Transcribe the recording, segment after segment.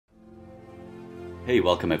Hey,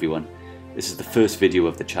 welcome everyone. This is the first video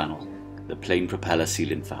of the channel, the plain propeller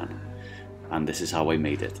ceiling fan, and this is how I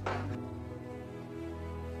made it.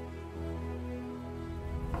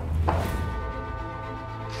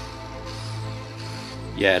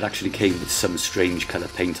 Yeah, it actually came with some strange colour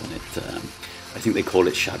paint on it. I think they call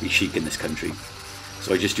it shabby chic in this country.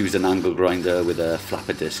 So I just used an angle grinder with a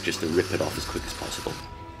flapper disc just to rip it off as quick as possible.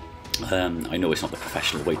 I know it's not the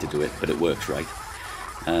professional way to do it, but it works right.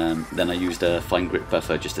 Then I used a fine grit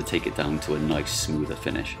buffer just to take it down to a nice smoother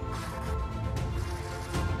finish.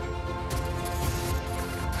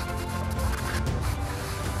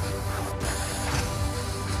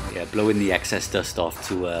 Yeah, blowing the excess dust off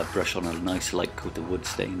to brush on a nice light coat of wood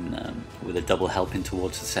stain with a double helping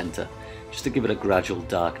towards the centre, just to give it a gradual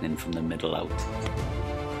darkening from the middle out.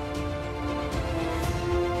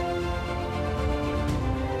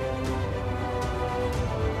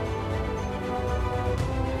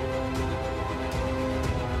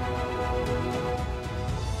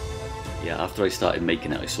 Yeah, after I started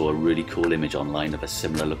making it, I saw a really cool image online of a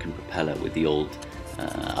similar looking propeller with the old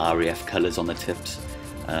RAF colours on the tips.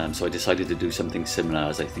 So I decided to do something similar,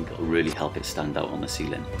 as I think it will really help it stand out on the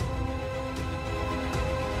ceiling.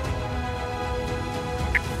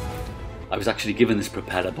 I was actually given this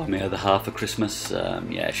propeller by my other half for Christmas.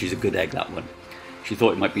 Yeah, she's a good egg, that one. She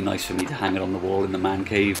thought it might be nice for me to hang it on the wall in the man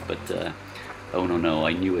cave, but oh no,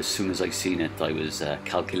 I knew as soon as I seen it I was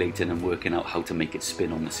calculating and working out how to make it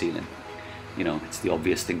spin on the ceiling. You know, it's the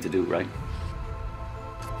obvious thing to do, right?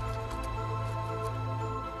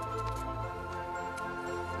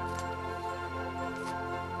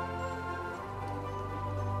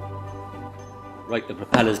 Right, the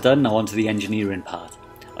propeller's done, now on to the engineering part.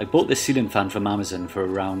 I bought this ceiling fan from Amazon for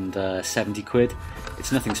around 70 quid.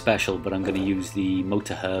 It's nothing special, but I'm going to use the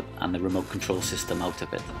motor hub and the remote control system out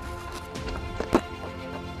of it.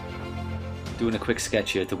 Doing a quick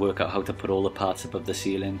sketch here to work out how to put all the parts above the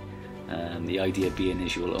ceiling. The idea being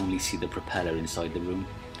is you will only see the propeller inside the room.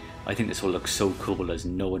 I think this will look so cool as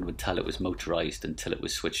no one would tell it was motorised until it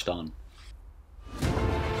was switched on.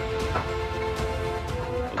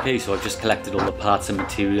 Okay, so I've just collected all the parts and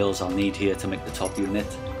materials I'll need here to make the top unit.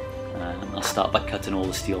 I'll start by cutting all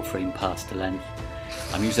the steel frame parts to length.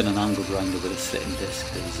 I'm using an angle grinder with a slitting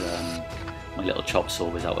disc as my little chop saw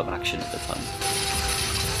was out of action at the time.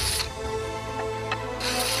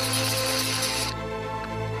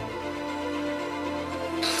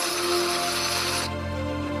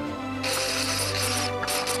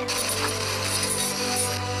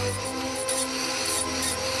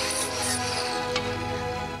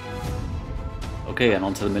 Okay, and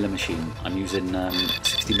onto the milling machine. I'm using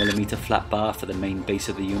 60mm flat bar for the main base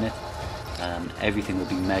of the unit. Everything will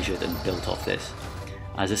be measured and built off this,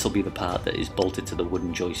 as this will be the part that is bolted to the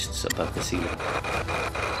wooden joists above the ceiling.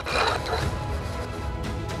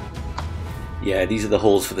 Yeah, these are the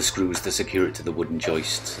holes for the screws to secure it to the wooden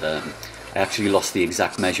joists. I actually lost the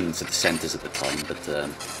exact measurements of the centres at the time, but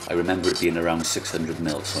I remember it being around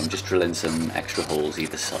 600mm, so I'm just drilling some extra holes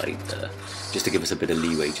either side, just to give us a bit of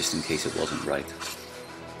leeway, just in case it wasn't right.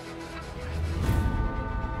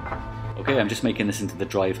 Okay, I'm just making this into the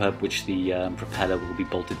drive hub, which the propeller will be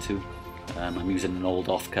bolted to. I'm using an old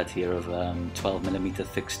offcut here of 12mm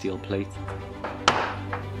thick steel plate.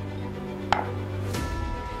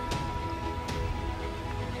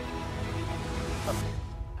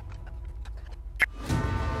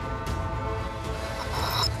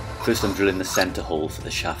 First I'm drilling the centre hole for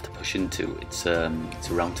the shaft to push into. It's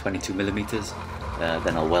around 22mm.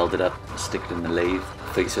 Then I'll weld it up, stick it in the lathe,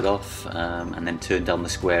 face it off, and then turn down the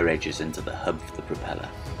square edges into the hub for the propeller.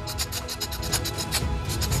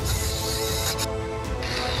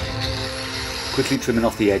 Quickly trimming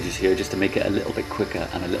off the edges here just to make it a little bit quicker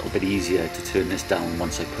and a little bit easier to turn this down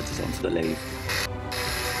once I put it onto the lathe.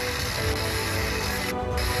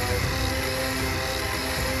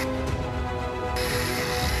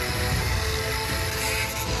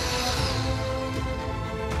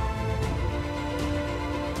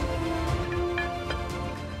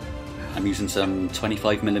 I'm using some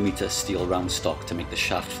 25mm steel round stock to make the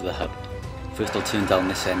shaft for the hub. First I'll turn down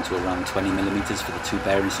this end to around 20mm for the two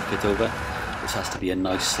bearings to fit over. This has to be a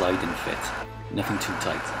nice sliding fit, nothing too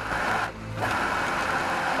tight.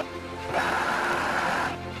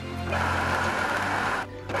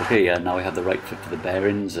 Okay, now I have the right fit for the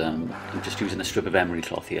bearings. I'm just using a strip of emery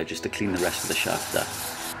cloth here just to clean the rest of the shaft up.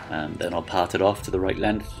 Then I'll part it off to the right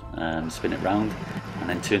length, spin it round, and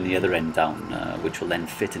then turn the other end down, which will then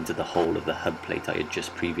fit into the hole of the hub plate I had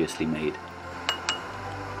just previously made.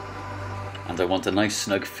 and I want a nice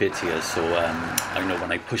snug fit here, so I know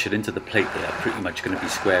when I push it into the plate they are pretty much going to be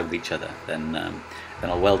square with each other. Then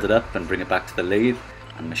I'll weld it up and bring it back to the lathe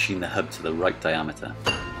and machine the hub to the right diameter.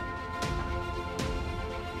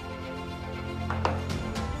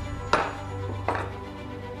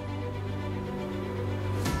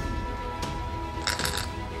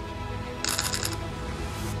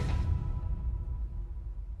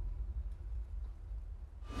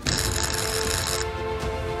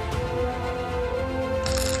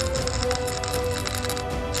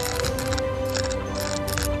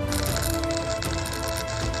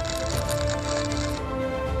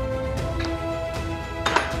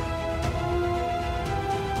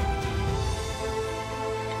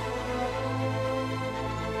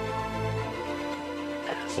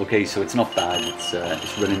 Okay, so it's not bad,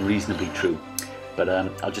 it's running reasonably true, but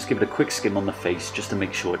I'll just give it a quick skim on the face just to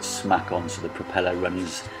make sure it's smack on so the propeller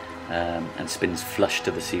runs and spins flush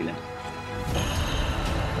to the ceiling.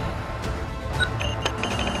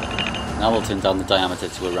 Now I'll turn down the diameter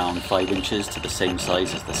to around 5 inches to the same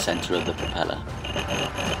size as the centre of the propeller.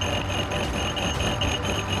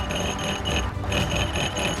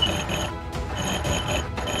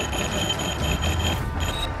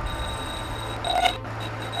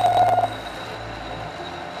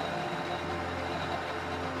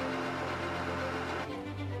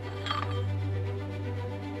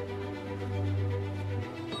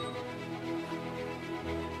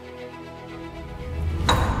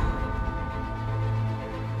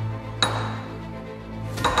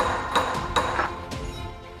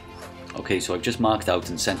 Okay, so I've just marked out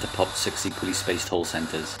and centre popped 6 equally spaced hole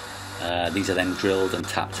centres. These are then drilled and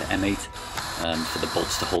tapped to M8 for the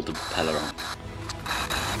bolts to hold the propeller on.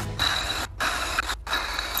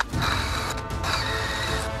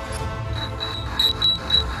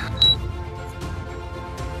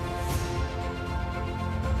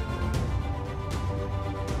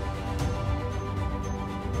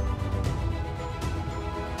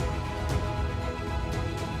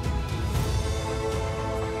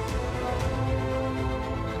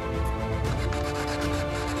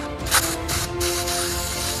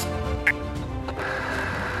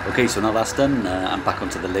 Okay, so now that's done, I'm back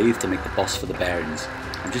onto the lathe to make the boss for the bearings.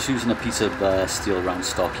 I'm just using a piece of steel round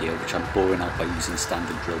stock here, which I'm boring out by using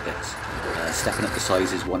standard drill bits, stepping up the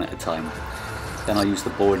sizes one at a time. Then I'll use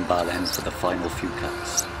the boring bar end for the final few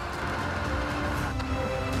cuts.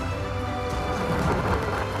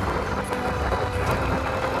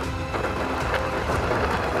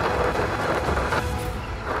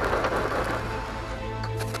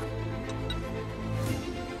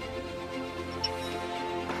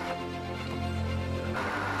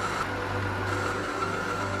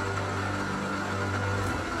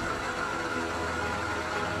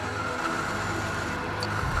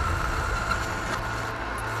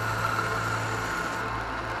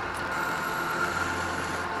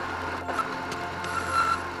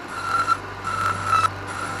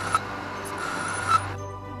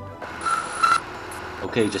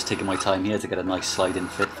 Okay, just taking my time here to get a nice slide-in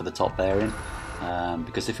fit for the top bearing,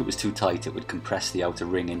 because if it was too tight it would compress the outer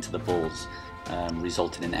ring into the balls,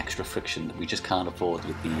 resulting in extra friction that we just can't afford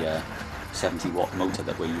with the 70-watt motor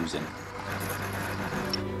that we're using.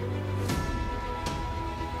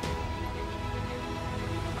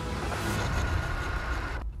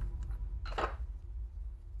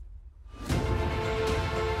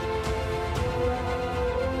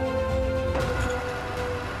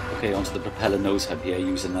 Okay, onto the propeller nose hub here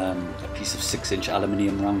using a piece of 6-inch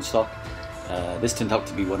aluminium round stock. This turned out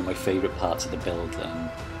to be one of my favourite parts of the build.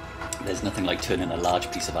 There's nothing like turning a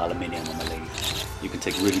large piece of aluminium on the lathe. You can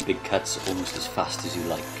take really big cuts almost as fast as you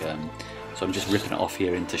like. So I'm just ripping it off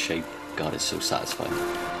here into shape. God, it's so satisfying.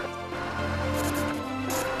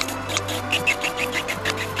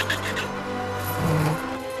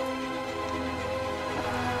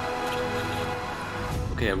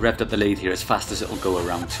 Okay, I revved up the lathe here as fast as it'll go,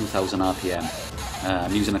 around 2000 RPM.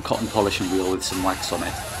 I'm using a cotton polishing wheel with some wax on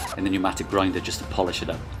it and the pneumatic grinder just to polish it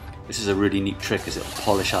up. This is a really neat trick as it'll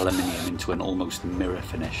polish aluminium into an almost mirror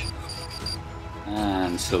finish.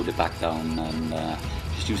 And slowed it back down and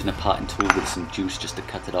just using a parting tool with some juice just to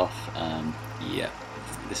cut it off. Yeah,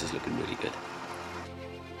 this is looking really good.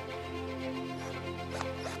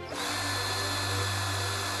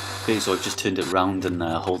 Okay, so I've just turned it round and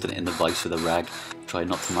holding it in the vise with a rag, trying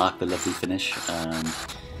not to mark the lovely finish.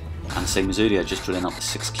 And same as earlier, just drilling out the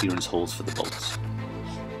 6 clearance holes for the bolts.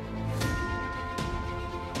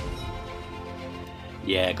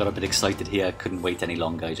 Yeah, got a bit excited here, couldn't wait any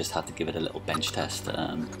longer, I just had to give it a little bench test.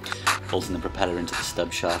 Bolting the propeller into the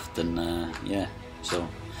stub shaft and yeah, so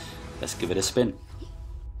let's give it a spin.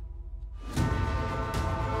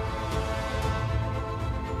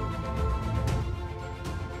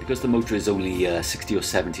 Because the motor is only 60 or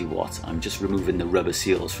 70 watts, I'm just removing the rubber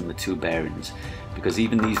seals from the two bearings, because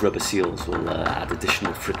even these rubber seals will add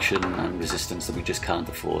additional friction and resistance that we just can't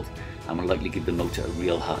afford, and will likely give the motor a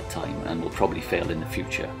real hard time and will probably fail in the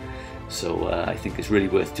future. So I think it's really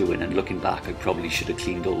worth doing, and looking back I probably should have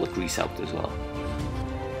cleaned all the grease out as well.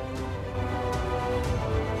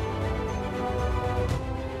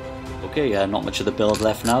 Okay, not much of the build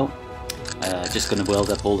left now. Just going to weld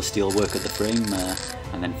up all the steel work of the frame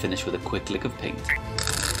and then finish with a quick lick of paint.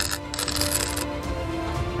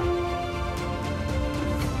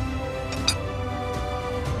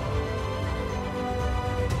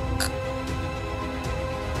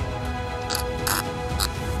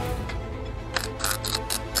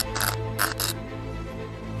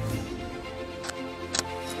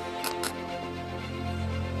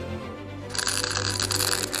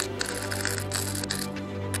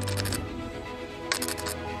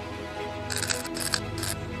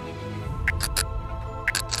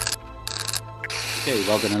 Okay,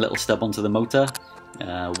 welding a little stub onto the motor.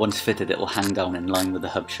 Once fitted, it will hang down in line with the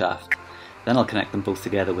hub shaft. Then I'll connect them both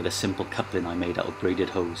together with a simple coupling I made out of braided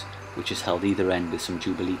hose, which is held either end with some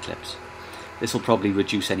Jubilee clips. This will probably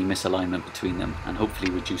reduce any misalignment between them and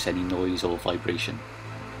hopefully reduce any noise or vibration.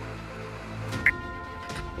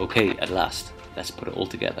 Okay, at last, let's put it all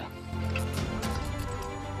together.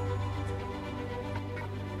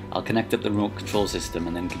 I'll connect up the remote control system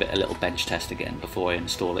and then give it a little bench test again before I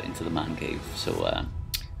install it into the man cave. So,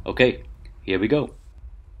 okay, here we go.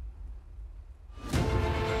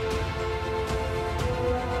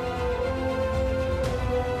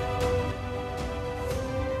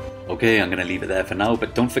 Okay, I'm going to leave it there for now,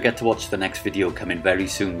 but don't forget to watch the next video coming very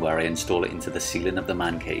soon where I install it into the ceiling of the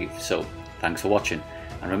man cave. So, thanks for watching.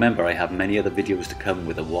 And remember, I have many other videos to come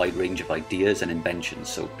with a wide range of ideas and inventions,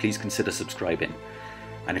 so please consider subscribing.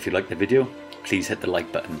 And if you liked the video, please hit the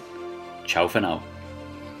like button. Ciao for now.